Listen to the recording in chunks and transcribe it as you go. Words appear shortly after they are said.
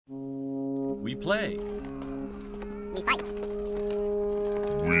We play. We fight.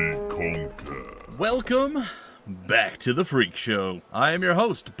 We conquer. Welcome back to the Freak Show. I am your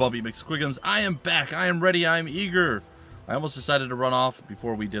host, BUMPY-MCSQUIGUMS. I am back. I am ready. I am eager. I almost decided to run off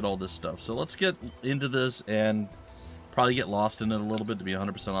before we did all this stuff. So let's get into this and probably get lost in it a little bit, to be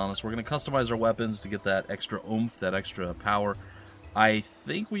 100% honest. We're going to customize our weapons to get that extra oomph, that extra power. I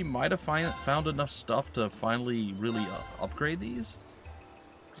think we might have found enough stuff to finally really upgrade these.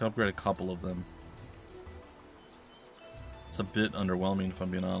 Can upgrade a couple of them. It's a bit underwhelming, if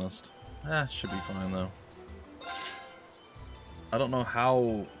I'm being honest. Should be fine though. I don't know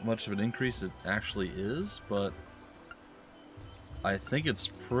how much of an increase it actually is, but I think it's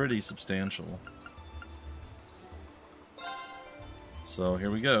pretty substantial. So here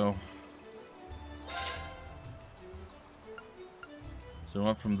we go. So we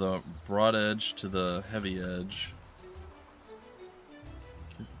went from the broad edge to the heavy edge.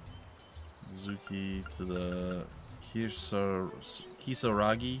 Zuki to the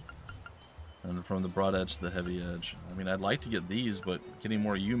Kisaragi, and from the broad edge to the heavy edge. I mean, I'd like to get these, but getting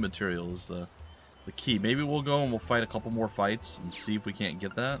more U material is the key. Maybe we'll go and we'll fight a couple more fights and see if we can't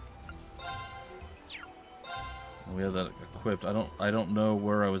get that. We have that equipped. I don't know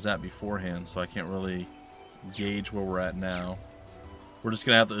where I was at beforehand, so I can't really gauge where we're at now. We're just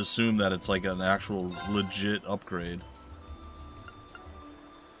gonna have to assume that it's like an actual legit upgrade.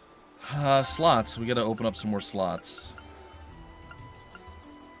 Slots. We gotta open up some more slots.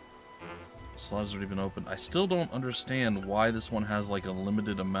 Slots already been opened. I still don't understand why this one has like a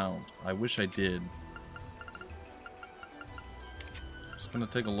limited amount. I wish I did. Just gonna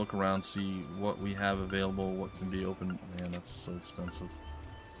take a look around, see what we have available, what can be opened. Man, that's so expensive.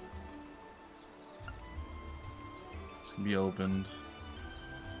 This can be opened.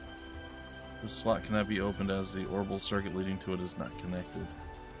 This slot cannot be opened as the orbital circuit leading to it is not connected.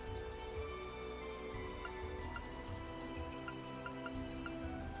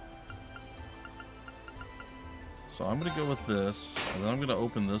 So I'm gonna go with this, and then I'm gonna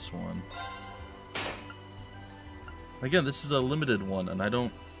open this one. Again, this is a limited one, and I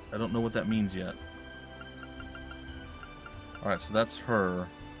don't know what that means yet. All right, so that's her.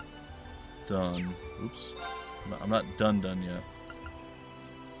 Done. Oops, I'm not done yet.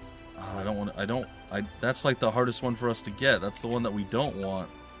 That's like the hardest one for us to get. That's the one that we don't want.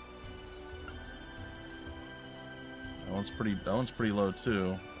 That one's pretty low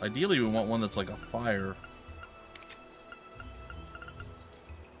too. Ideally, we want one that's like a fire.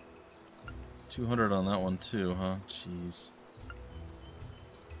 200 on that one too, huh? Jeez.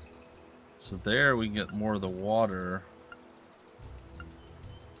 So there we can get more of the water.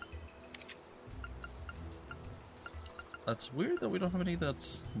 That's weird that we don't have any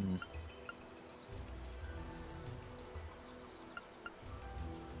that's...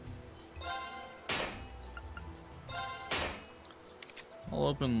 I'll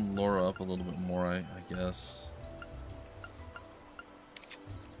open Laura up a little bit more, I guess.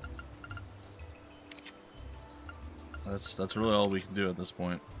 That's really all we can do at this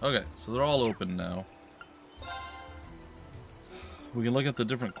point. Okay, so they're all open now. We can look at the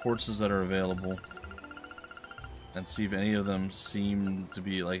different courses that are available and see if any of them seem to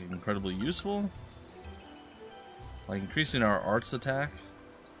be like incredibly useful. Like increasing our arts attack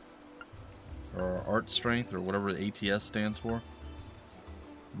or our art strength or whatever the ATS stands for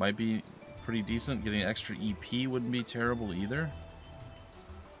might be pretty decent. Getting extra EP wouldn't be terrible either.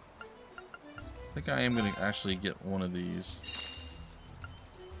 I think I am going to actually get one of these.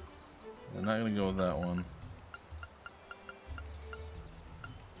 I'm not going to go with that one.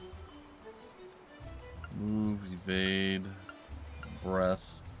 Move, evade,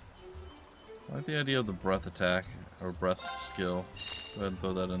 breath. I like the idea of the breath attack, or breath skill. Go ahead and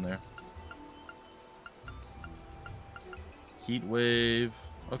throw that in there. Heat wave.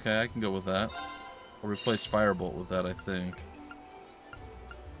 Okay, I can go with that. I'll replace firebolt with that, I think.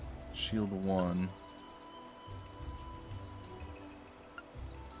 Shield 1.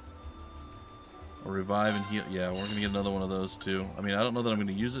 Or revive and heal. Yeah, we're gonna get another one of those too. I mean, I don't know that I'm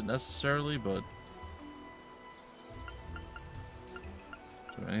gonna use it necessarily, but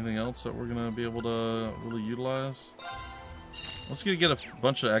is there anything else that we're gonna be able to really utilize? Let's get a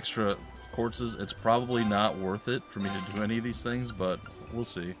bunch of extra courses. It's probably not worth it for me to do any of these things, but we'll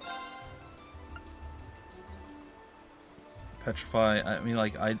see. Petrify, I mean,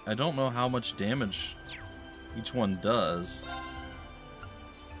 like, I don't know how much damage each one does.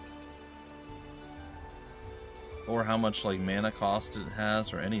 Or how much, like, mana cost it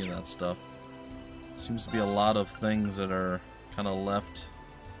has, or any of that stuff. Seems to be a lot of things that are kind of left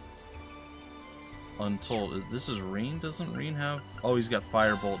Untold. This is Reen? Doesn't Reen have... Oh, he's got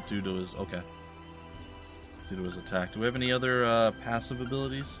Firebolt due to his... Okay. Due to his attack. Do we have any other passive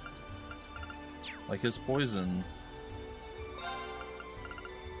abilities? Like his poison.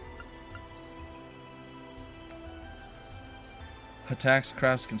 Attacks,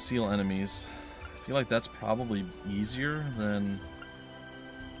 crafts, conceal enemies. I feel like that's probably easier than...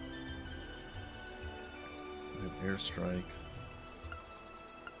 We have Airstrike.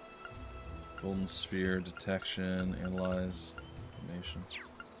 Golden Sphere, Detection, Analyze, Information.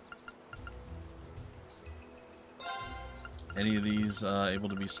 Any of these able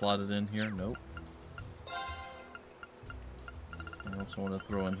to be slotted in here? Nope. Anything else I want to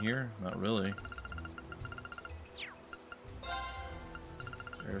throw in here? Not really.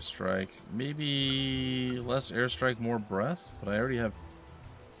 Airstrike. Maybe less Airstrike, more Breath? But I already have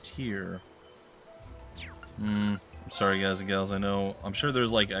Tier. I'm sorry guys and gals, I know. I'm sure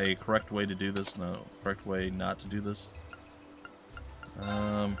there's like a correct way to do this, no correct way not to do this.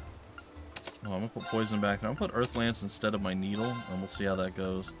 I'm gonna put Poison back. Now I'm gonna put Earth Lance instead of my Needle, and we'll see how that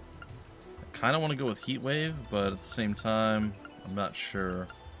goes. I kinda wanna go with Heat Wave, but at the same time, I'm not sure.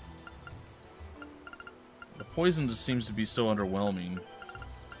 The Poison just seems to be so underwhelming.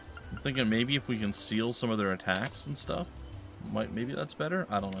 I'm thinking maybe if we can seal some of their attacks and stuff, maybe that's better?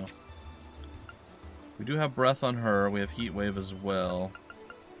 I don't know. We do have Breath on her, we have Heat Wave as well.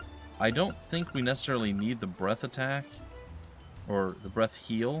 I don't think we necessarily need the Breath attack, or the Breath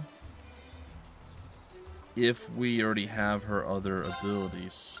heal, if we already have her other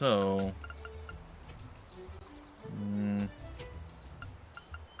abilities, so...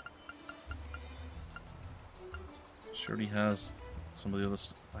 She already has some of the other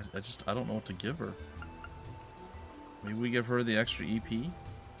stuff. I don't know what to give her. Maybe we give her the extra EP?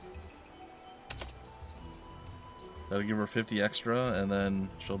 That'll give her 50 extra, and then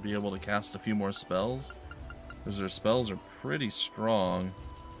she'll be able to cast a few more spells. Because her spells are pretty strong.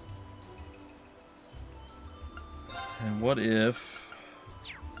 And what if...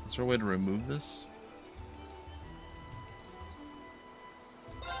 Is there a way to remove this?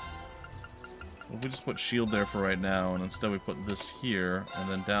 Well, we just put shield there for right now, and instead we put this here, and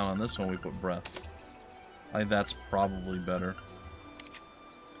then down on this one we put breath. I think that's probably better.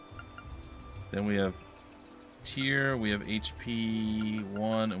 Then we have tier, we have HP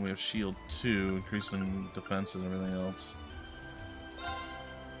 1, and we have shield 2, increasing defense and everything else.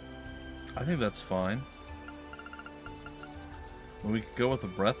 I think that's fine. We could go with the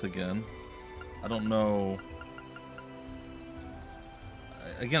breath again. I don't know.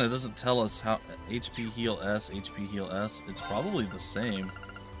 Again, it doesn't tell us how HP heal S, HP heal S. It's probably the same.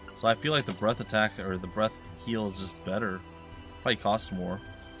 So I feel like the breath attack or the breath heal is just better. Probably costs more.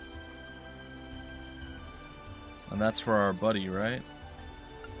 And that's for our buddy, right?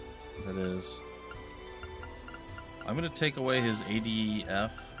 That is. I'm going to take away his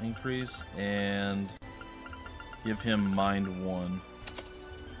ADF increase and give him Mind 1.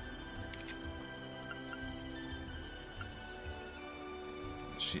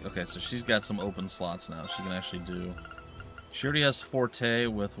 Okay, so she's got some open slots now. She can actually do... She already has Forte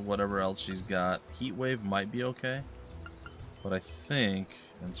with whatever else she's got. Heat Wave might be okay. But I think,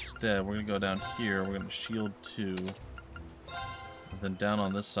 instead, we're going to go down here. We're going to Shield 2. And then down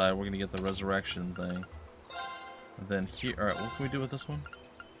on this side, we're going to get the Resurrection thing. And then here... Alright, what can we do with this one?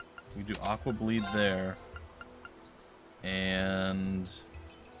 We do Aqua Bleed there. And...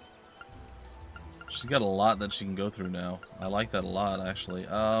 She's got a lot that she can go through now. I like that a lot, actually.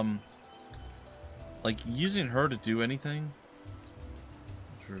 Like, using her to do anything...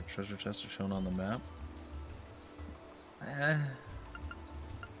 Her treasure chests are shown on the map.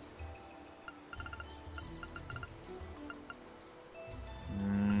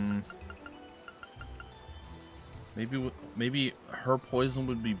 Maybe her poison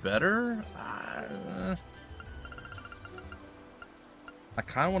would be better? I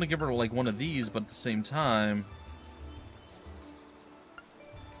kind of want to give her like one of these, but at the same time...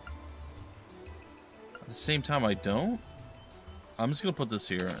 I don't. I'm just going to put this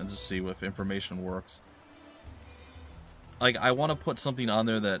here and just see if information works. Like, I want to put something on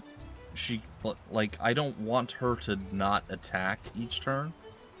there that she... Like, I don't want her to not attack each turn.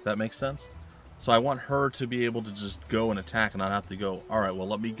 If that makes sense? So I want her to be able to just go and attack and not have to go, alright, well,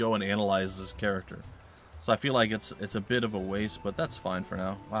 let me go and analyze this character. So I feel like it's a bit of a waste, but that's fine for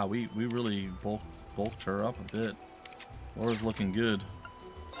now. Wow, we really bulked her up a bit. Laura's looking good.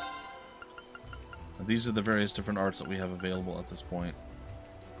 And these are the various different arts that we have available at this point.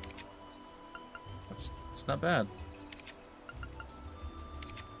 It's not bad.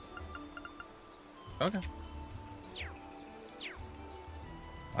 Okay.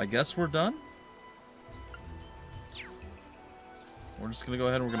 I guess we're done? we're just gonna go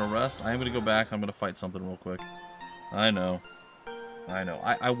ahead and we're gonna rest. I am gonna go back. I'm gonna fight something real quick. I know.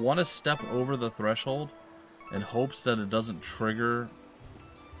 I want to step over the threshold in hopes that it doesn't trigger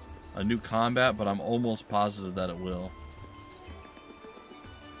a new combat, but I'm almost positive that it will.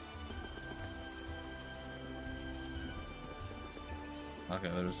 Okay,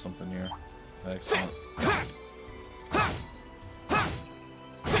 there's something here. Excellent.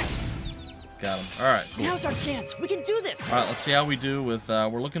 Got him. Alright, cool. Now's our chance. We can do this. Alright, let's see how we do with...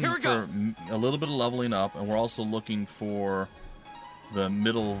 we're looking for a little bit of leveling up, and we're also looking for the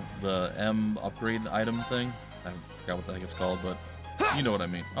the M upgrade item thing. I forgot what the heck it's called, but you know what I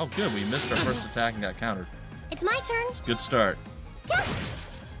mean. Oh, good. We missed our first attack and got countered. It's my turn. It's a good start.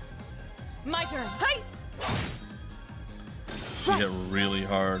 My turn. Hey! She hit really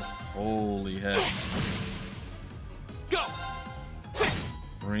hard. Holy heck. Go!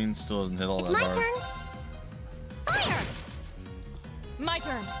 Marine still doesn't hit all It's that my hard. turn. Fire! My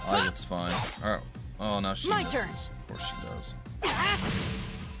turn. I think it's fine. Alright. Oh, now she My misses. turn. Of course she does.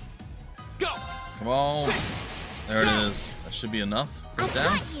 Go! Come on. There it is. That should be enough. I've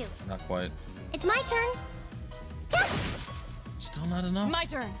Down? got you. Not quite. It's my turn. Still not enough? My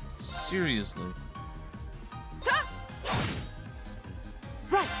turn. Seriously.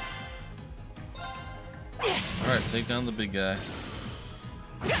 Right. Alright, take down the big guy.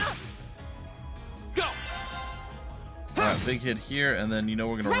 Go! Alright, big hit here, and then you know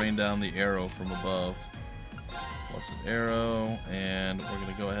we're going to rain down the arrow from above. Blessed arrow, and we're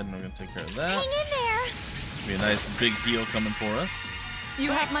going to go ahead and we're going to take care of that. Hang in there. Be a nice big heal coming for us.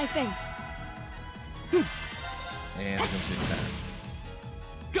 You have my thanks. And we're going to take that.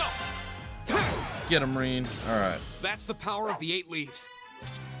 Go! Get him, Marine. Alright. That's the power of the 8 leaves.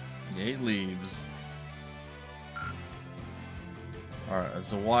 The 8 leaves. Alright,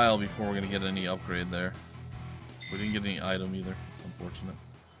 it's a while before we're going to get any upgrade there. We didn't get any item either. It's unfortunate.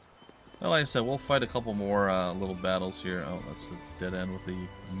 Well, like I said, we'll fight a couple more little battles here. Oh, that's the dead end with the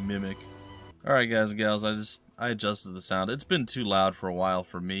mimic. Alright, guys and gals, I adjusted the sound. It's been too loud for a while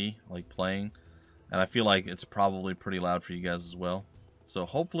for me, like playing. And I feel like it's probably pretty loud for you guys as well. So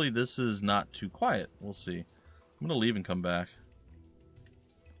hopefully this is not too quiet. We'll see. I'm going to leave and come back.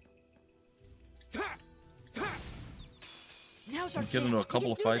 Now's our Get into a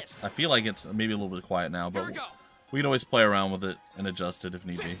couple of We can do fights. this. I feel like it's maybe a little bit quiet now, Here but we go. we can always play around with it and adjust it if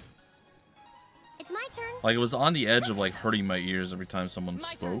need be. It's my turn. Like, it was on the edge of, like, hurting my ears every time someone My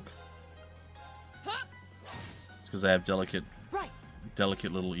turn. spoke. Huh? It's because I have delicate Right.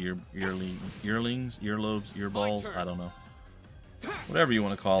 little earlobes, earballs, turn. I don't know. Whatever you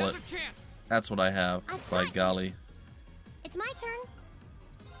want to call it. Now's our chance. That's what I have, by golly. It's my turn.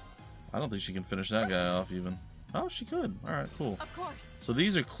 I don't think she can finish that guy off, even. Oh, she could. Alright, cool. Of course. So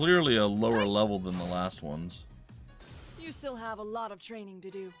these are clearly a lower level than the last ones. You still have a lot of training to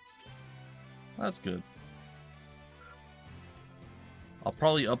do. That's good. I'll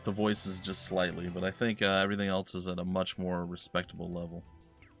probably up the voices just slightly, but I think everything else is at a much more respectable level.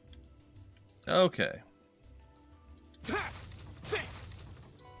 Okay.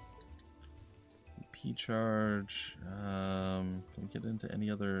 P-charge. Can we get into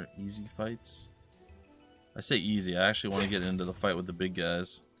any other easy fights? I say easy. I actually want to get into the fight with the big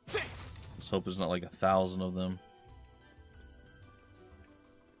guys. Let's hope there's not like 1,000 of them.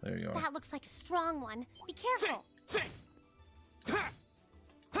 There you are. That looks like a strong one. Be careful.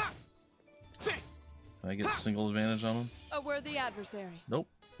 Can I get single advantage on him? A worthy adversary. Nope.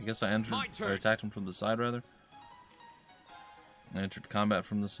 I guess I entered My or turn. attacked him from the side rather. I entered combat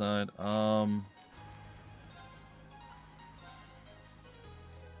from the side.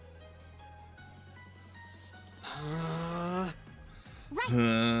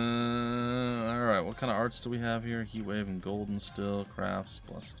 Alright, what kind of arts do we have here? Heatwave and Golden Still, Crafts,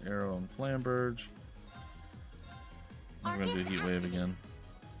 Blessed Arrow, and Flamberge. We're gonna do Heatwave again.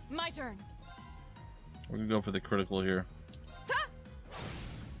 My turn. We're gonna go for the critical here.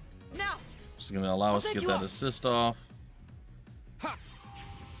 Now. Just gonna allow us to take get you that up. assist off.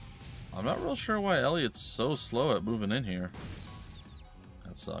 I'm not real sure why Elliot's so slow at moving in here.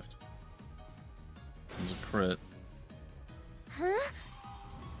 That sucked. It was a crit. Huh?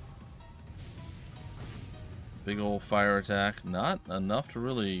 Big old fire attack. Not enough to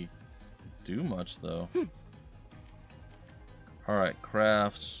really do much, though. Alright,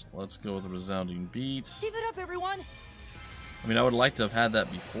 crafts. Let's go with a resounding beat. Give it up, everyone. I mean, I would like to have had that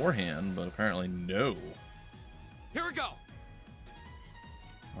beforehand, but apparently no. Here we go.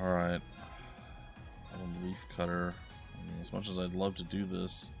 Alright. Leaf cutter. I mean, as much as I'd love to do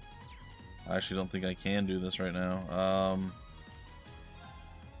this, I actually don't think I can do this right now.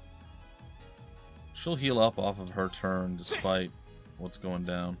 She'll heal up off of her turn despite what's going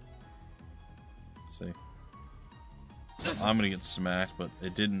down. Let's see. So I'm gonna get smacked, but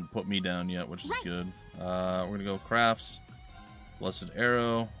it didn't put me down yet, which is good. We're gonna go crafts, blessed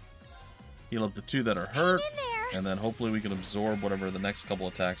arrow, heal up the 2 that are hurt, and then hopefully we can absorb whatever the next couple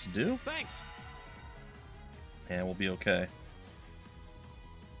attacks do. Thanks. And we'll be okay.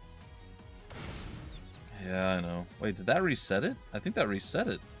 Yeah, I know. Wait, did that reset it? I think that reset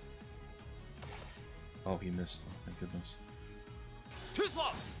it. Oh, he missed. Thank goodness. Too slow.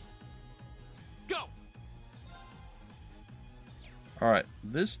 Go. Alright,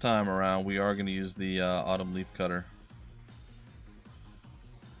 this time around we are going to use the autumn leaf cutter.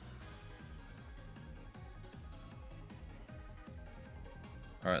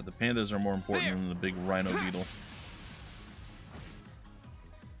 Alright, the pandas are more important than the big rhino beetle.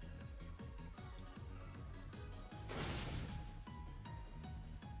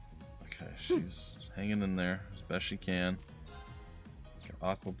 Okay, she's hanging in there as best she can.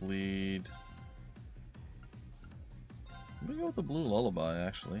 Aqua bleed. Let me go with the blue lullaby,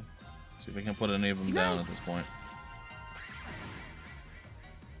 actually. See if we can put any of them down at this point.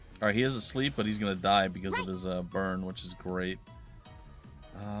 Alright, he is asleep, but he's going to die because of his burn, which is great.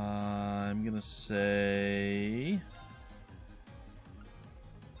 I'm going to say...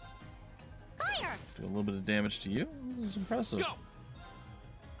 Fire! Do a little bit of damage to you. This is impressive. Go.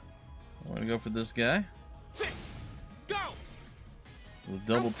 I'm going to go for this guy. Go. With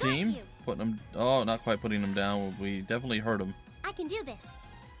double I've got team. you. Putting him... Oh, not quite putting him down. We definitely hurt him. I can do this.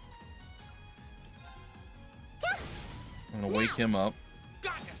 I'm going to wake him up.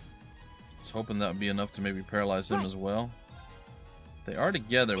 Gotcha. I was hoping that would be enough to maybe paralyze him as well. They are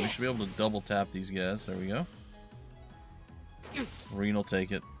together. We should be able to double tap these guys. There we go. Reen will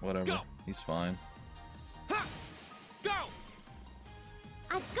take it. Whatever. Go. He's fine. Go.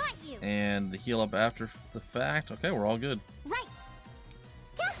 I've got you. And the heal up after the fact. Okay, we're all good. Right.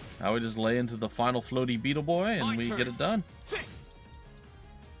 Now we just lay into the final floaty beetle boy and My we turn. get it done.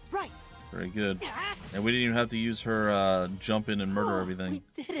 Right. Very good. And we didn't even have to use her jump in and murder everything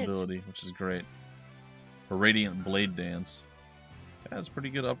we did it. ability, which is great. Her Radiant Blade Dance. Yeah, that's a pretty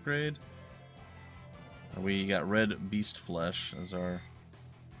good upgrade. And we got red beast flesh as our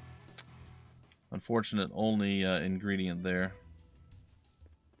unfortunate only ingredient there.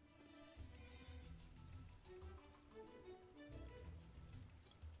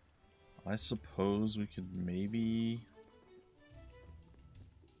 I suppose we could maybe...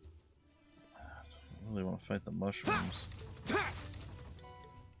 I don't really want to fight the mushrooms.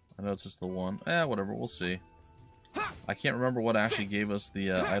 I know it's just the one. Whatever, we'll see. I can't remember what actually gave us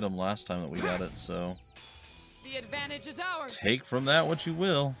the item last time that we got it, so... The advantage is ours. Take from that what you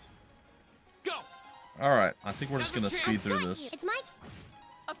will. Go. Alright, I think we're just going to speed through Got you. this. It's my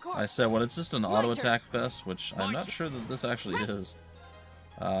Of course. I said when it's just an My auto turn. attack fest, which I'm My not turn. sure that this actually is.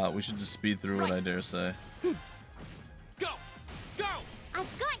 We should just speed through it, I dare say. Go. Go.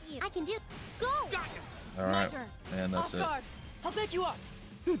 I've got you. I can do. Go. Gotcha. My Alright, turn. and that's Off it. guard. I'll back you up.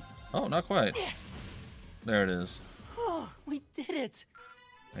 Oh, not quite. There it is. Oh, we did it.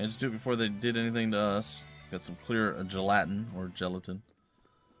 And just do it before they did anything to us. Got some clear gelatin, or gelatin.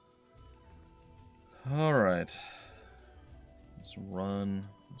 Alright. Let's run.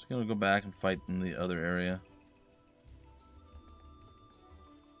 I'm just gonna go back and fight in the other area.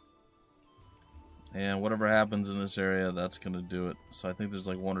 And whatever happens in this area, that's gonna do it. So I think there's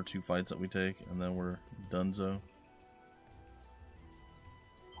like 1 or 2 fights that we take, and then we're donezo.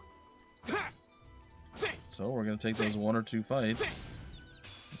 So we're gonna take those 1 or 2 fights.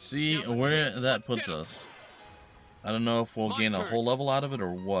 Let's see where that puts us. I don't know if we'll gain a whole level out of it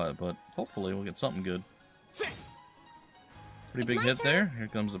or what, but hopefully we'll get something good. Pretty big hit there. Here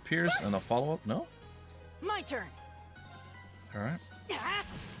comes a Pierce and a follow-up. No? My turn. Alright.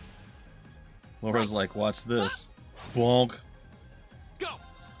 Laura's like, watch this. Bonk. Go.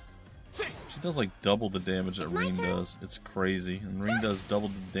 She does like double the damage that It's my Reen turn. does. It's crazy. And Reen does double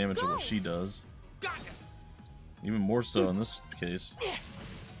the damage of what she does. Gotcha. Even more so in this case.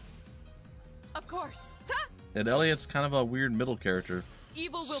 Of course. And Elliot's kind of a weird middle character.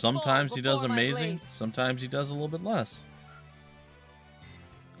 Evil will Sometimes fall he does before my amazing, blade. sometimes he does a little bit less.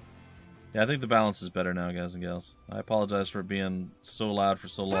 Yeah, I think the balance is better now, guys and gals. I apologize for it being so loud for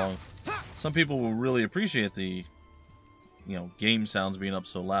so long. Some people will really appreciate the, game sounds being up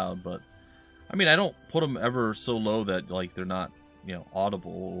so loud, but I mean, I don't put them ever so low that like they're not,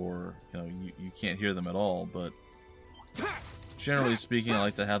 audible or you can't hear them at all. But generally speaking, I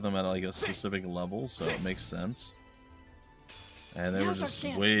like to have them at like a specific level, so it makes sense. And they were Now's our just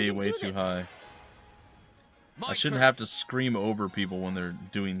chance. way, We can way do too this. high. My I shouldn't turn. have to scream over people when they're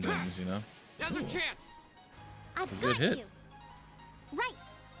doing things, Now's our chance. I've A good got hit. you. Right.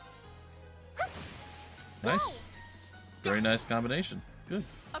 Nice. Very nice combination. Good.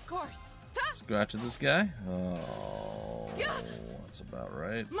 Of course. Let's go after this guy. Oh, that's about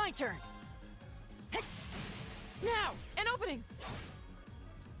right. My turn. Now. An opening.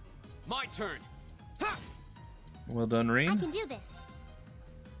 My turn. Well done, I Reen. can do this.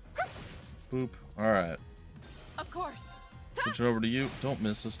 Boop. Alright. Of course. Switch it over to you. Don't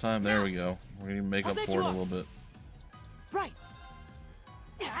miss this time. There we go. We're going to make I'll up bet for it you a up. little bit. Right.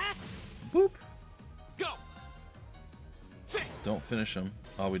 Boop. Go. Don't finish him.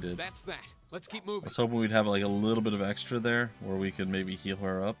 Oh, we did. That's that. Let's keep I moving. was hoping we'd have like a little bit of extra there where we could maybe heal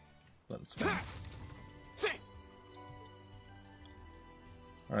her up. But it's fine.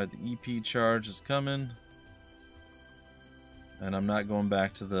 Alright, the EP charge is coming. And I'm not going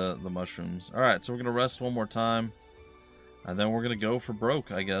back to the mushrooms. Alright, so we're going to rest one more time. And then we're going to go for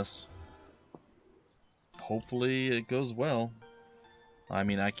broke, I guess. Hopefully it goes well. I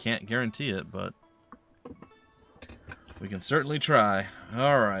mean, I can't guarantee it, but we can certainly try.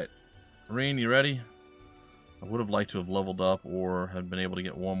 Alright. Reen, you ready? I would have liked to have leveled up or have been able to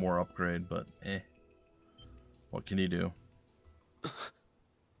get one more upgrade, but what can you do?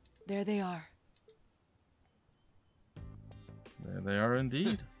 There they are. There they are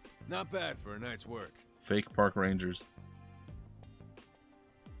indeed. Not bad for a night's work. Fake park rangers.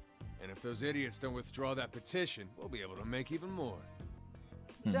 And if those idiots don't withdraw that petition, we'll be able to make even more.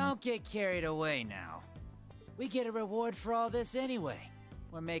 Don't get carried away now. We get a reward for all this anyway.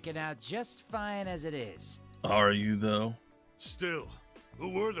 We're making out just fine as it is. Are you, though? Still,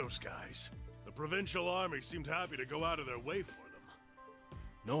 who were those guys? The Provincial Army seemed happy to go out of their way for them.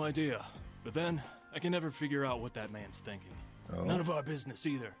 No idea. But then, I can never figure out what that man's thinking. Oh. None of our business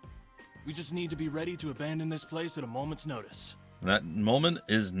either. We just need to be ready to abandon this place at a moment's notice. That moment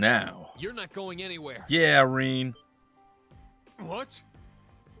is now. You're not going anywhere. Yeah, Reen. What?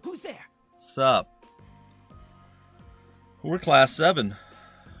 Who's there? Sup? We're class 7.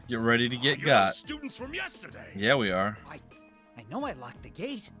 Get ready to get You're got. students from yesterday. Yeah, we are. I know I locked the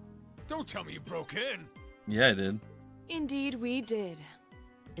gate. Don't tell me you broke in. Yeah, I did. Indeed, we did.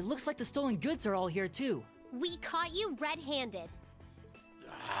 It looks like the stolen goods are all here too. We caught you red-handed.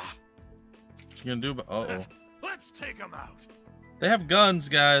 What you gonna do? Uh-oh. Let's take them out. They have guns,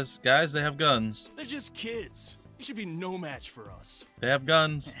 guys. Guys, they have guns. They're just kids. You should be no match for us. They have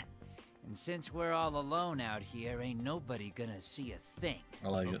guns. And since we're all alone out here, ain't nobody gonna see a thing. I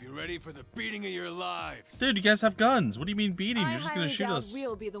like it. Hope you're ready for the beating of your lives. Dude, you guys have guns. What do you mean beating? I You're just gonna highly shoot doubt us.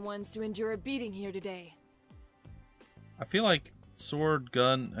 we'll be the ones to endure a beating here today. I feel like sword,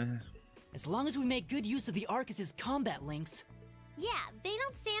 gun. As long as we make good use of the Arcus's combat links. Yeah, they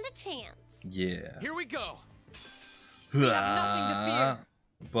don't stand a chance. Yeah. Here we go. We have nothing to fear.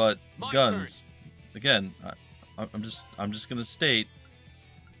 But My guns. Again, I'm just gonna state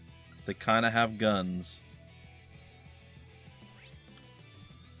they kind of have guns.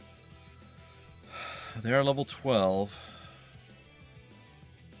 They are level 12.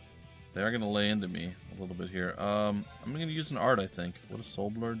 They are gonna lay into me a little bit here. I'm gonna use an art, I think. What does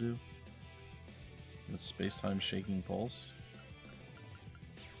Soul Blur do? The space-time shaking pulse.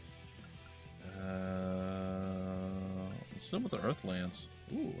 Let's do them with the Earth Lance.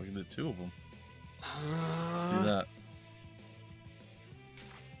 Ooh, I can do 2 of them. Let's do that.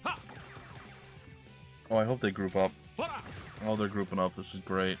 Oh, I hope they group up. Oh, they're grouping up. This is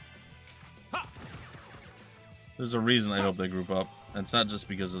great. There's a reason I hope they group up. And it's not just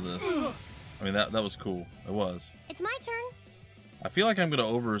because of this. I mean, that was cool. It was. It's my turn. I feel like I'm going to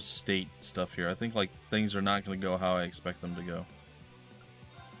overstate stuff here. I think, like, things are not going to go how I expect them to go.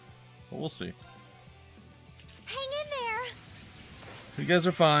 But we'll see. Hang in there. You guys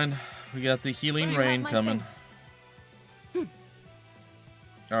are fine. We got the healing rain coming.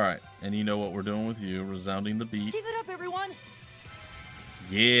 Alright, and you know what we're doing with you. Resounding the beat. Give it up, everyone!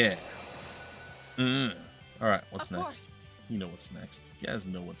 Yeah. Alright, what's Of next? course. You know what's next. You guys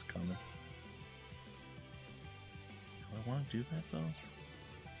know what's coming. Do I want to do that,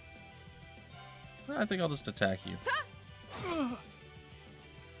 though? I think I'll just attack you.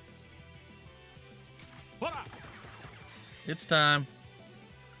 It's time.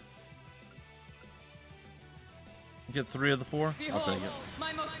 Get 3 of the 4? I'll take it.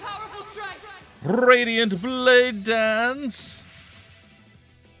 My most powerful strike. Radiant Blade Dance!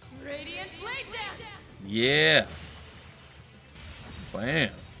 Radiant Blade Dance. Yeah!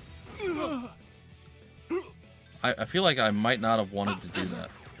 Bam! I feel like I might not have wanted to do that,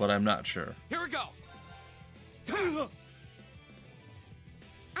 but I'm not sure. Here we go.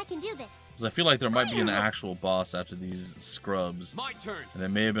 I can do this. Because I feel like there might be an actual boss after these scrubs, My turn. and it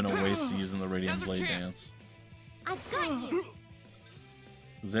may have been a waste to using the Radiant Now's our Blade chance. Dance. I've got you.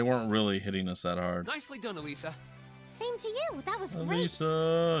 'Cause they weren't really hitting us that hard. Nicely done, Elisa. Same to you. That was great.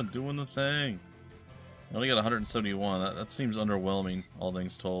 Elisa, doing the thing. I only got 171. That seems underwhelming, all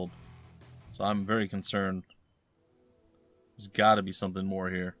things told. So I'm very concerned. There's got to be something more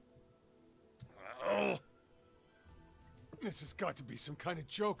here. Oh. This has got to be some kind of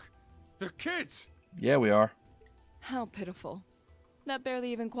joke. They're kids! Yeah, we are. How pitiful. That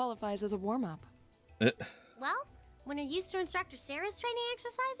barely even qualifies as a warm-up. Well, when you're used to Instructor Sarah's training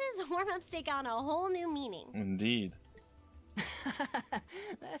exercises, warm-ups take on a whole new meaning. Indeed.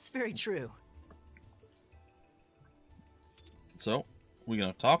 That's very true. So, we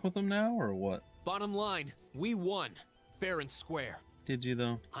gonna talk with them now, or what? Bottom line, we won. Fair and square. Did you,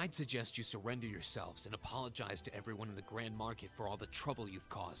 though? I'd suggest you surrender yourselves and apologize to everyone in the Grand Market for all the trouble you've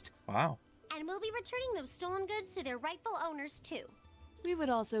caused. Wow. And we'll be returning those stolen goods to their rightful owners, too. We would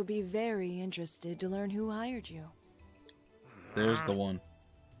also be very interested to learn who hired you. There's the one.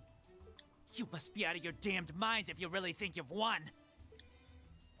 You must be out of your damned minds if you really think you've won.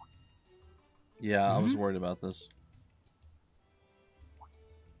 Yeah, I was worried about this.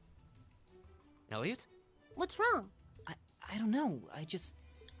 Elliot? What's wrong? I don't know. I just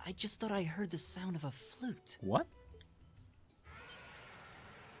thought I heard the sound of a flute. What?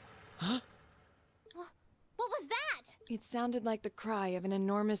 What was that? It sounded like the cry of an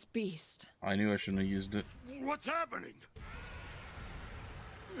enormous beast. I knew I shouldn't have used it. What's happening?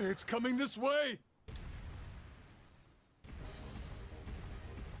 It's coming this way!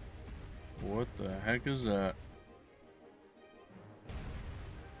 What the heck is that?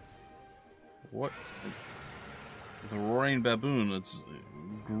 What? The roaring baboon. It's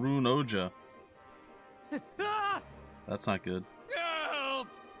Groon Oja. That's not good. Help!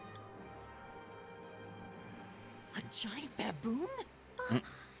 A giant baboon?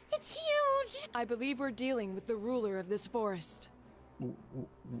 It's huge! I believe we're dealing with the ruler of this forest.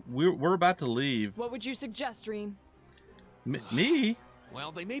 We're about to leave. What would you suggest, Reen? Me?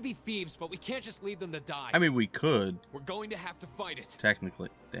 Well, they may be thieves, but we can't just leave them to die. I mean, we could. We're going to have to fight it. Technically.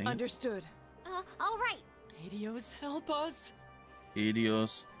 Dang it. Understood. All right. Adios, help us.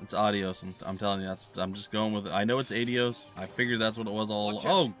 Adios. It's adios. I'm telling you, I'm just going with it. I know it's adios. I figured that's what it was all Watch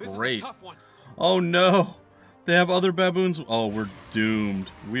along. out. This Oh, great. is a tough one. Oh, no. They have other baboons. Oh, we're doomed.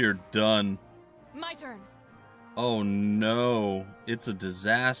 We are done. My turn. Oh, no. It's a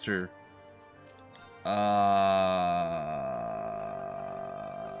disaster.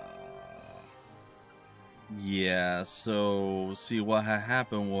 Yeah, so see what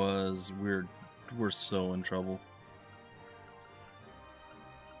happened was we're so in trouble.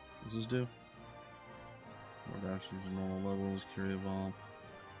 What's this do? More dashes to normal levels, carry a bomb.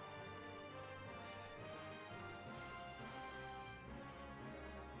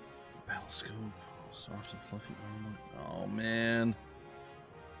 Battle scope, soft and fluffy armor. Oh man.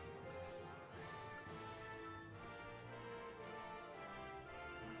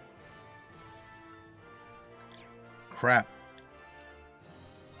 Crap.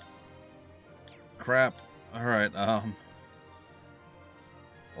 Crap. Alright,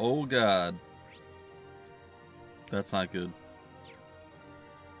 oh god. That's not good.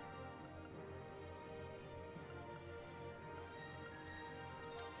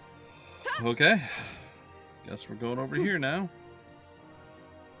 Okay. Guess we're going over here now.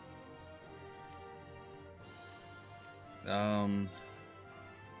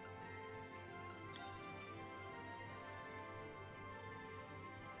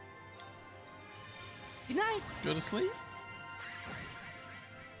 Good night. Go to sleep?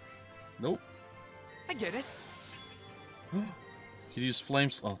 Nope. I get it. You can use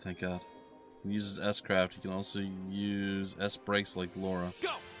flames. Oh, thank God. He uses S-Craft. You can also use S-Brakes like Laura. Go!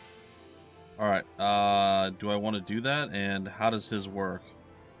 Alright, do I want to do that? And how does his work?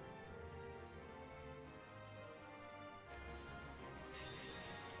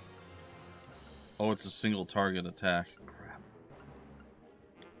 Oh, it's a single target attack. Crap.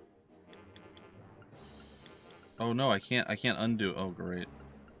 Oh no, I can't undo. Oh, great.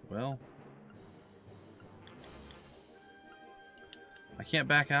 Well, I can't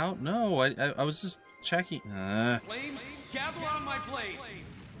back out? No, I was just checking. Flames, gather on my blade!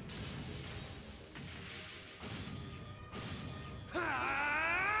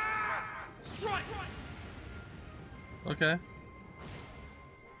 Strike! Okay.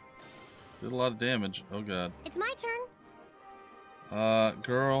 Did a lot of damage. Oh god. It's my turn.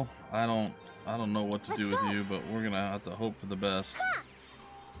 Girl, I don't know what to do with you, but we're gonna have to hope for the best. Ha!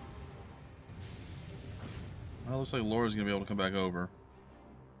 Well, it looks like Laura's gonna be able to come back over,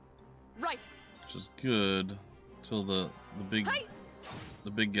 Right. which is good. Till the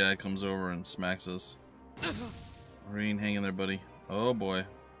big guy comes over and smacks us. Marine, hang in there, buddy. Oh boy.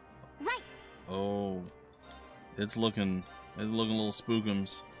 Right. Oh. It's looking a little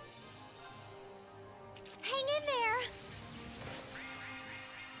spookums. Hang in there.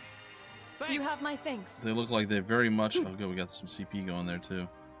 Thanks. You have my thanks. They look like they very much... Oh, good, we got some CP going there, too.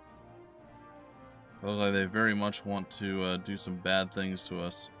 They look like they very much want to do some bad things to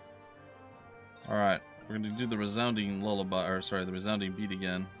us. Alright, we're going to do the resounding lullaby... Or, sorry, the resounding beat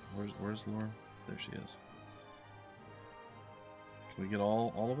again. Where's Laura? There she is. Can we get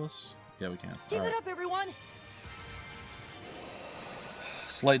all of us? Yeah, we can. Keep it up, everyone!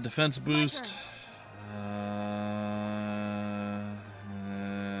 Slight defense boost. turn.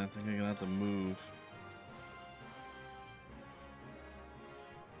 I think I'm gonna have to move.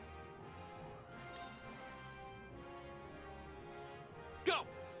 Go.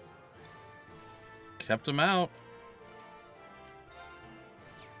 Kept him out.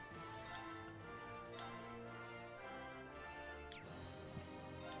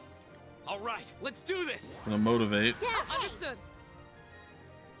 All right, let's do this. Gonna motivate. Yeah. Understood.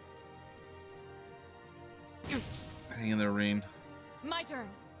 Hang in there, Reen. My turn.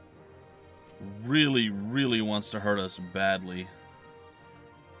 Really, really wants to hurt us badly.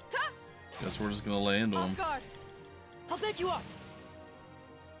 Ta! Guess we're just gonna lay into him. Off guard. I'll back you up!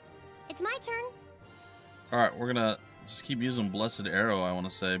 It's my turn. Alright, we're gonna just keep using Blessed Arrow, I want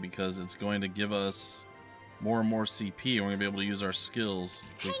to say, because it's going to give us more and more CP, and we're gonna be able to use our skills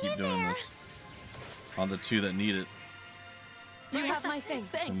if we keep doing this on the two that need it You have my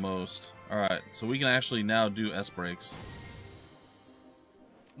thanks. the most. Alright, so we can actually now do S-breaks.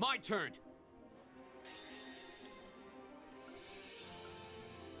 My turn.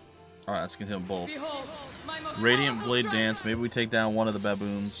 Alright, let's get him both. Behold, my most Radiant powerful Blade striker. Dance. Maybe we take down one of the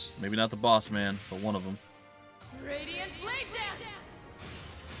baboons. Maybe not the boss man, but one of them. Radiant Blade Dance.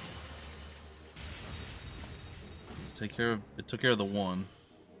 Let's take care of. It took care of the one.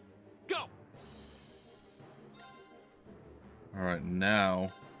 Go. All right,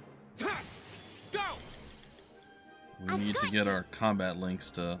 now Go. we need to get our combat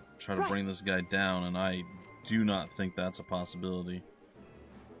links to try to bring this guy down, and I do not think that's a possibility.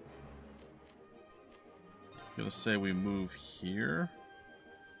 I'm gonna say we move here,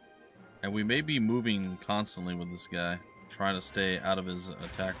 and we may be moving constantly with this guy, trying to stay out of his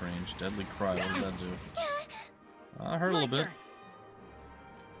attack range. Deadly Cry, what does that do? I hurt a little bit.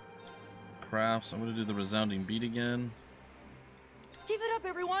 Crafts, I'm gonna do the resounding beat again. Keep it up,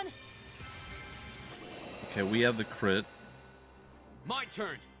 everyone! Okay, we have the crit, My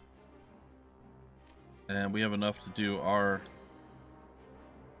turn. and we have enough to do our...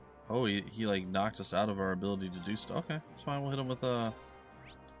 Oh, he like knocked us out of our ability to do stuff. Okay, that's fine. We'll hit him with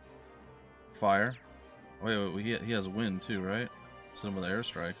fire. Wait, he has wind too, right? Let's hit him with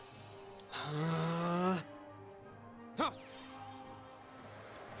airstrike. Huh.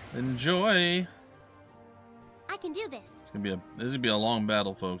 Enjoy. I can do this. This is gonna be a long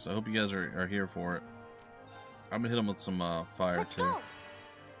battle, folks. I hope you guys are here for it. I'm gonna hit him with some fire Let's too. go.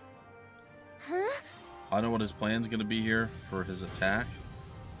 Huh? I know what his plan's gonna be here for his attack.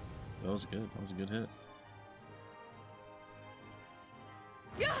 That was good. That was a good hit.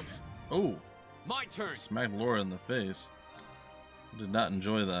 Oh, My turn. smacked Laura in the face. Did not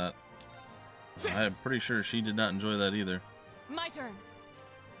enjoy that. I'm pretty sure she did not enjoy that either. My turn.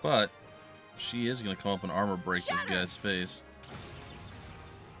 But she is going to come up and armor break this guy's face.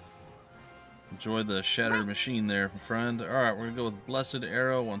 Enjoy the shattered machine there, friend. Alright, we're going to go with Blessed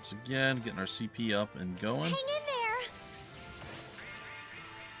Arrow once again, getting our CP up and going. Hang in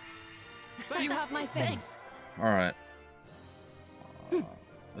there. You have my thanks. Alright.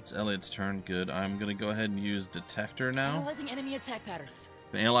 It's Elliot's turn. Good. I'm going to go ahead and use Detector now. Analyzing enemy attack patterns.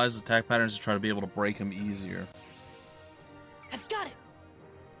 Analyze attack patterns to try to be able to break them easier. I've got it!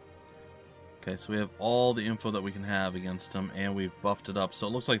 Okay, so we have all the info that we can have against him, and we've buffed it up. So it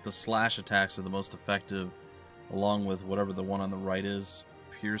looks like the slash attacks are the most effective, along with whatever the one on the right is.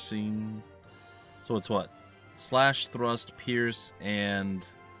 Piercing. So it's what? Slash, thrust, pierce, and...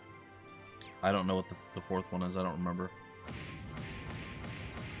 I don't know what the fourth one is. I don't remember.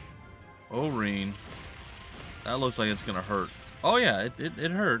 Oh, Reen. That looks like it's going to hurt. Oh, yeah,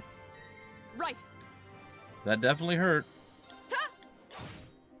 it hurt. Right. That definitely hurt.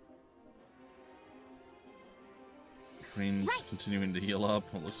 Green's continuing to heal up.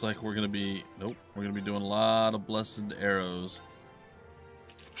 It looks like we're gonna be we're gonna be doing a lot of blessed arrows.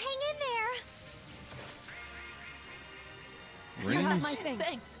 Hang in there. You have my Green's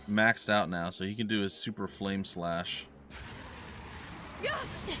thanks. maxed out now, so he can do his super flame slash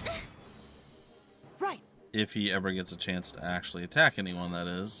Right! if he ever gets a chance to actually attack anyone. That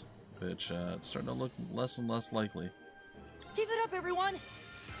is, which it's starting to look less and less likely. Keep it up, everyone!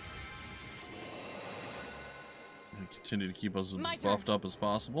 And continue to keep us My as buffed up as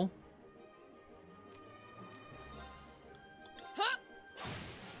possible. Huh?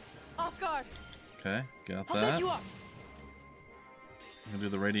 Off guard. Okay, got I'll back that. you up! Gonna do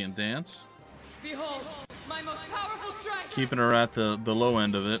the Radiant Dance. Behold, my most powerful strike. Keeping her at the low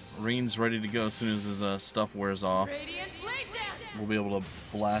end of it. Reen's ready to go as soon as his stuff wears off. Radiant blade dance. We'll be able to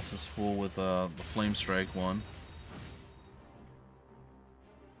blast us full with the Flame Strike one.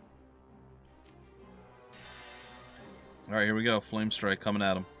 Alright, here we go. Flame Strike coming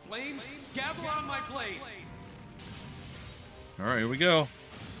at him. Flames, gather on my blade. Alright, here we go.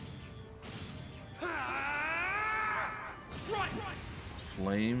 Strike!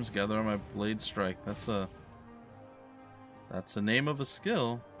 Flames, gather on my blade strike. That's the name of a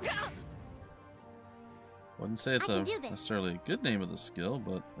skill. Wouldn't say it's I can do this. necessarily a good name of the skill,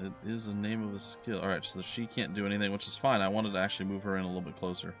 but it is a name of a skill. Alright, so she can't do anything, which is fine. I wanted to actually move her in a little bit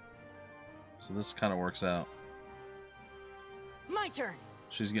closer. So this kind of works out. My turn!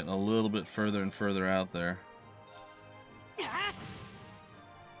 She's getting a little bit further and further out there.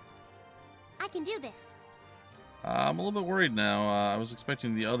 I can do this. I'm a little bit worried now. I was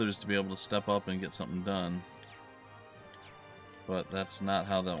expecting the others to be able to step up and get something done. But that's not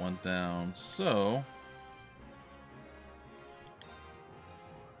how that went down. So,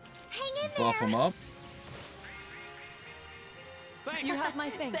 Hang in buff there. them up. Thanks. You have my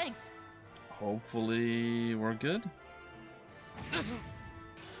thanks. Thanks! Hopefully we're good.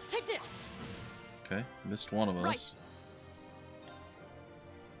 Take this! Okay, missed one of us. Right.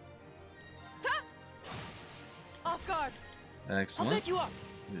 Off guard. I'll Excellent. back you up!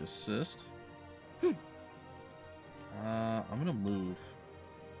 The assist. I'm gonna move.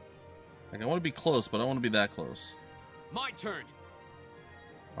 Like, I want to be close, but I don't want to be that close. My turn.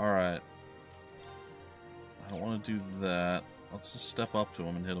 Alright. I don't want to do that. Let's just step up to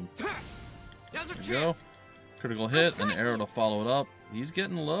him and hit him. Now's a There we go. chance. Critical hit, an arrow to follow it up. He's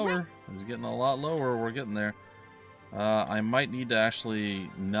getting lower. He's getting a lot lower. We're getting there. I might need to actually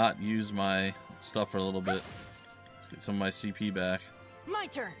not use my stuff for a little bit. Let's get some of my CP back. My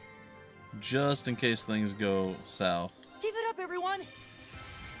turn! Just in case things go south. Keep it up, everyone!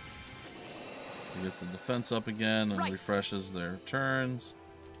 He gets the defense up again and Right. refreshes their turns.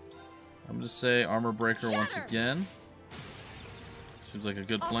 I'm going to say Armor Breaker once Shatter. again. Seems like a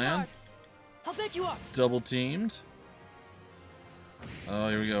good Off plan. guard. I'll back you up! Double teamed. Oh,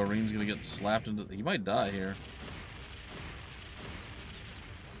 here we go. Reen's gonna get slapped into. He might die here.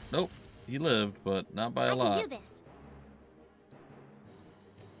 Nope. He lived, but not by a I lot. can do this.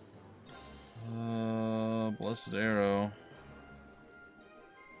 Blessed Arrow.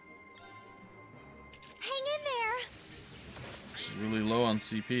 Hang in there. She's really low on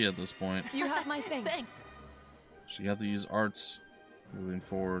CP at this point. You have my thanks. Thanks! She got to use arts moving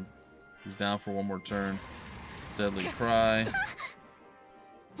forward. He's down for one more turn. Deadly Cry.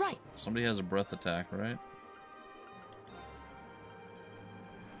 Right! Somebody has a breath attack, right?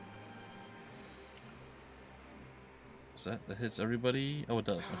 Is that hits everybody? Oh, it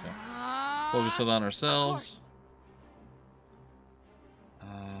does. Okay. Focus it on ourselves.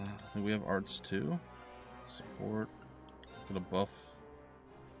 I think we have arts too. Support. Gonna buff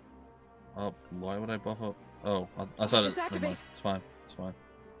up. Why would I buff up? Oh, I thought it. Never mind. Disactivate. It's fine. It's fine.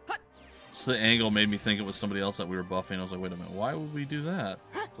 Hut. Just the angle made me think it was somebody else that we were buffing. I was like, wait a minute, why would we do that?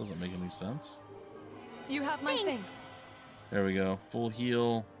 Doesn't make any sense. You have my Thanks. thanks. There we go. Full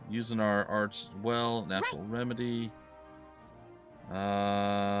heal. Using our arts well. Natural remedy.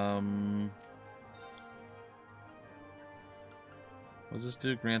 What does this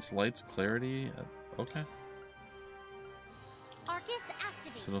do? Grants lights clarity. Okay. Arcus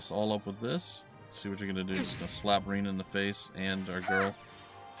activate. Set us all up with this. Let's see what you're gonna do. Just gonna slap Reen in the face and our girl.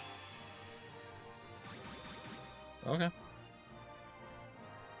 Okay.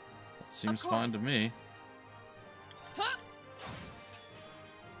 That seems fine to course. me. Huh?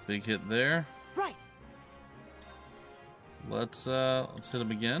 Big hit there. Right! Let's hit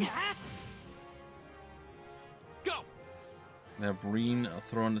him again. Go. Have Reen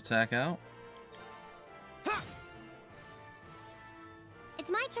throw an attack out. It's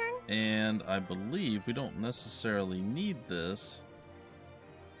my turn. And I believe we don't necessarily need this.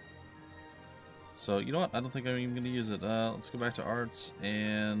 So, you know what? I don't think I'm even going to use it. Let's go back to arts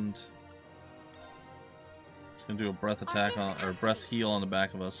and it's going to do a breath attack on, or breath heal on the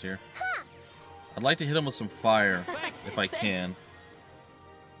back of us here. I'd like to hit him with some fire if I can.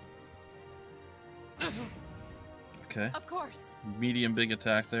 Okay. Of course. Medium big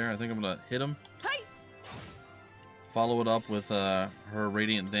attack there. I think I'm going to hit him. Hey! Follow it up with her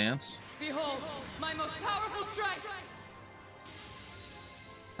Radiant Dance. Behold, my most powerful strike.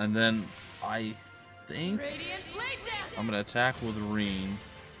 And then I think I'm going to attack with Reen.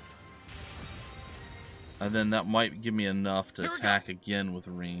 And then that might give me enough to attack again with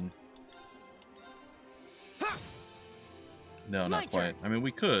Reen. No, not quite. I mean,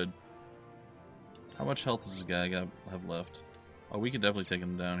 we could. How much health does this guy have left? Oh, we could definitely take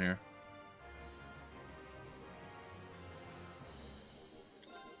him down here.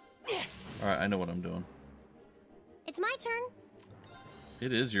 Alright, I know what I'm doing. It's my turn.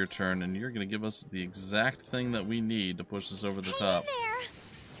 It is your turn, and you're going to give us the exact thing that we need to push this over the top.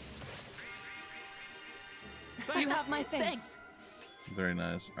 You have my thanks. Very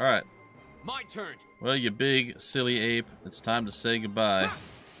nice. Alright. My turn. Well, you big, silly ape, it's time to say goodbye.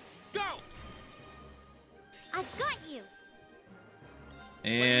 Go! I've got you.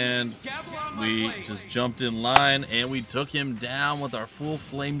 And we just jumped in line, and we took him down with our full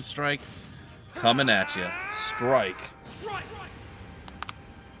flame strike. Coming at you. Strike.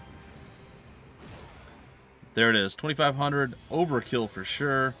 There it is. 2,500. Overkill for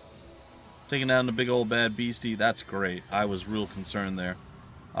sure. Taking down the big old bad beastie. That's great. I was real concerned there.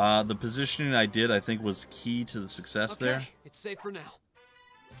 The positioning I did, I think, was key to the success there. It's safe for now.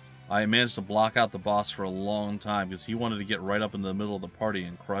 I managed to block out the boss for a long time because he wanted to get right up in the middle of the party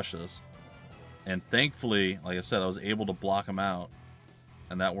and crush us. And thankfully, like I said, I was able to block him out.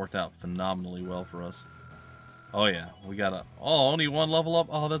 And that worked out phenomenally well for us. Oh yeah, we got a... Oh, only one level up?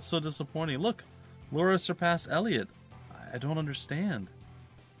 Oh, that's so disappointing. Look, Laura surpassed Elliot. I don't understand.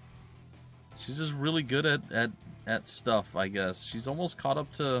 She's just really good at stuff, I guess. She's almost caught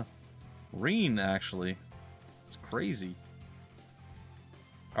up to Reen, actually. It's crazy.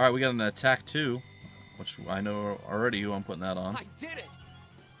 Alright, we got an attack 2, which I know already who I'm putting that on. I did it!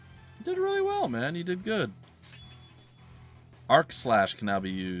 You did really well, man. You did good. Arc Slash can now be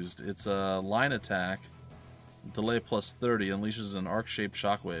used. It's a line attack. Delay plus 30. Unleashes an arc-shaped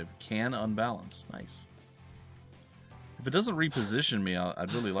shockwave. Can unbalance. Nice. If it doesn't reposition me,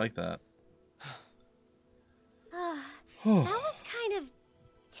 I'd really like that. That was kind of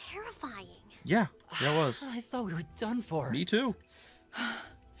terrifying. Yeah, it was. I thought we were done for. Me too.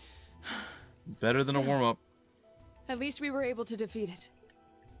 Better than a warm-up. At least we were able to defeat it.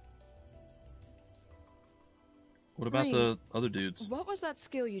 What about Reen, the other dudes? What was that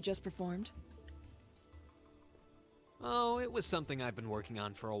skill you just performed? Oh, it was something I've been working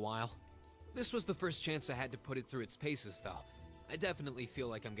on for a while. This was the first chance I had to put it through its paces, though. I definitely feel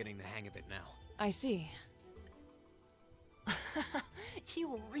like I'm getting the hang of it now. I see.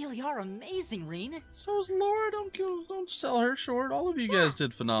 You really are amazing, Reen. So's Laura. Don't sell her short. All of you guys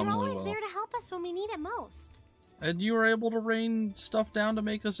did You're phenomenally always well. there to help us when we need it most. And you were able to rain stuff down to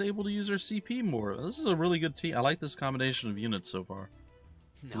make us able to use our CP more. This is a really good team. I like this combination of units so far.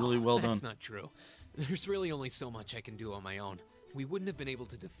 No, Really well done. That's not true. There's really only so much I can do on my own. We wouldn't have been able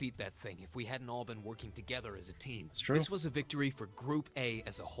to defeat that thing if we hadn't all been working together as a team. It's true. This was a victory for Group A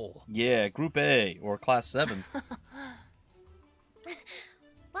as a whole. Yeah, Group A, or Class 7.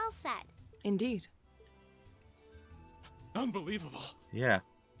 Well said. Indeed. Unbelievable. Yeah.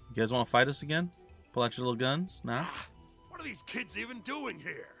 You guys want to fight us again? Pull out your little guns? Nah? What are these kids even doing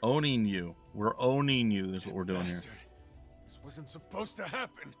here? Owning you. We're owning you is what we're doing here. Bastard. This wasn't supposed to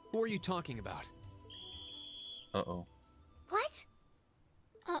happen. Who are you talking about? Uh-oh. What?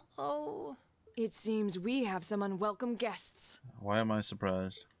 Uh-oh. It seems we have some unwelcome guests. Why am I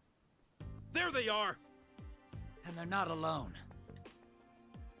surprised? There they are! And they're not alone.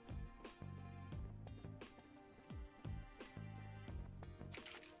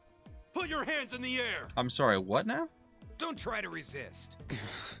 Put your hands in the air! I'm sorry, what now? Don't try to resist.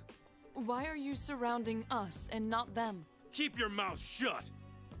 Why are you surrounding us and not them? Keep your mouth shut!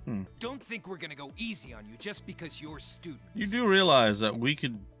 Don't think we're gonna go easy on you just because you're students. You do realize that we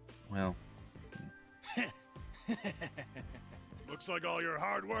could, well... Looks like all your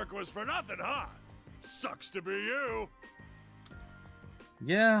hard work was for nothing, huh? Sucks to be you.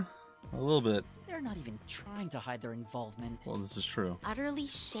 Yeah, a little bit. They're not even trying to hide their involvement. Well, this is true. Utterly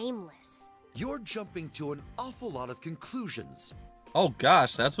shameless. You're jumping to an awful lot of conclusions. Oh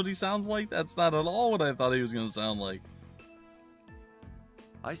gosh, that's what he sounds like? That's not at all what I thought he was going to sound like.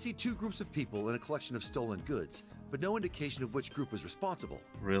 I see two groups of people in a collection of stolen goods, but no indication of which group is responsible.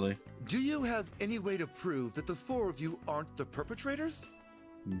 Really? Do you have any way to prove that the four of you aren't the perpetrators?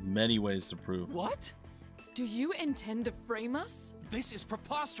 Many ways to prove. What? Do you intend to frame us? This is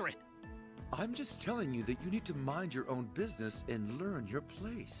preposterous. I'm just telling you that you need to mind your own business and learn your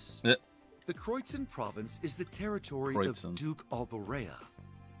place. The Croydon province is the territory of Duke Alborea.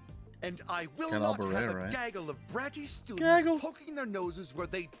 And I will not have a gaggle of bratty students poking their noses where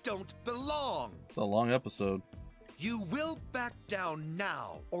they don't belong. It's a long episode. You will back down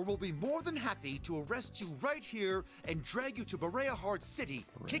now, or we'll be more than happy to arrest you right here and drag you to Berea Hard City,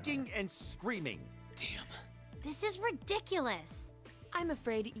 kicking and screaming. Damn. This is ridiculous. I'm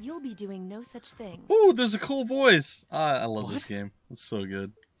afraid you'll be doing no such thing. Ooh, there's a cool voice. I love this game. It's so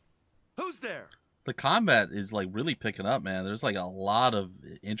good. Who's there? The combat is like really picking up, man. There's like a lot of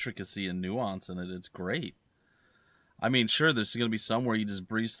intricacy and nuance in it. It's great. I mean, sure, there's going to be some where you just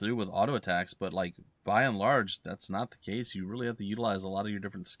breeze through with auto attacks, but like by and large, that's not the case. You really have to utilize a lot of your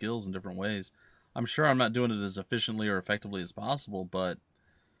different skills in different ways. I'm sure I'm not doing it as efficiently or effectively as possible, but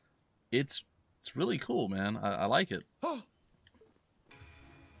it's really cool, man. I like it.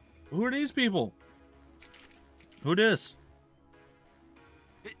 Who are these people? Who this?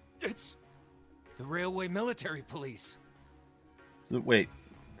 It's the Railway Military Police. So, wait,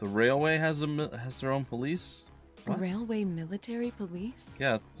 the railway has their own police? What? Railway Military Police?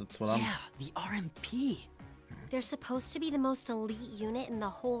 Yeah, that's what I'm... Yeah, the RMP. They're supposed to be the most elite unit in the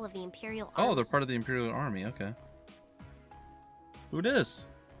whole of the Imperial Army. Oh, they're part of the Imperial Army, okay. Who this?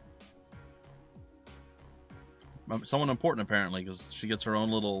 Someone important, apparently, because she gets her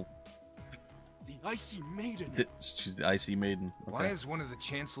own little... The Icy Maiden. She's the Icy Maiden. Okay. Why has one of the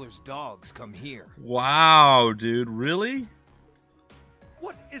Chancellor's dogs come here? Wow, dude, really?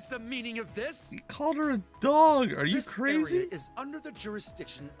 What is the meaning of this? You called her a dog. Are you crazy? This area is under the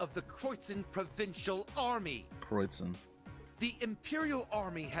jurisdiction of the Kreutzen Provincial Army. Kreutzen. The Imperial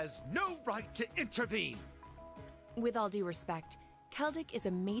Army has no right to intervene. With all due respect, Keldic is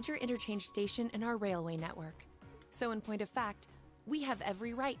a major interchange station in our railway network. So in point of fact, we have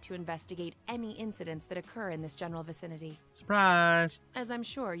every right to investigate any incidents that occur in this general vicinity. Surprise! As I'm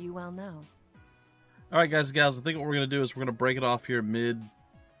sure you well know. Alright guys and gals, I think what we're going to do is we're going to break it off here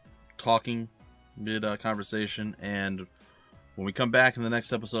mid-talking, mid-conversation, and when we come back in the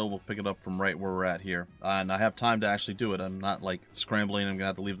next episode, we'll pick it up from right where we're at here. And I have time to actually do it. I'm not, like, scrambling. I'm going to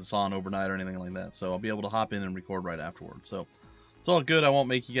have to leave this on overnight or anything like that. So I'll be able to hop in and record right afterwards. So it's all good. I won't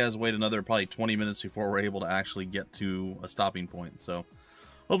make you guys wait another probably 20 minutes before we're able to actually get to a stopping point. So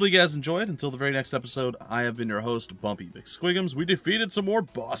hopefully you guys enjoyed. Until the very next episode, I have been your host, BUMPY-MCSQUIGUMS. We defeated some more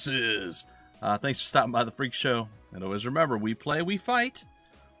bosses. Thanks for stopping by the Freak Show. And always remember, we play, we fight,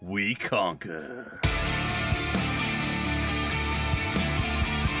 we conquer.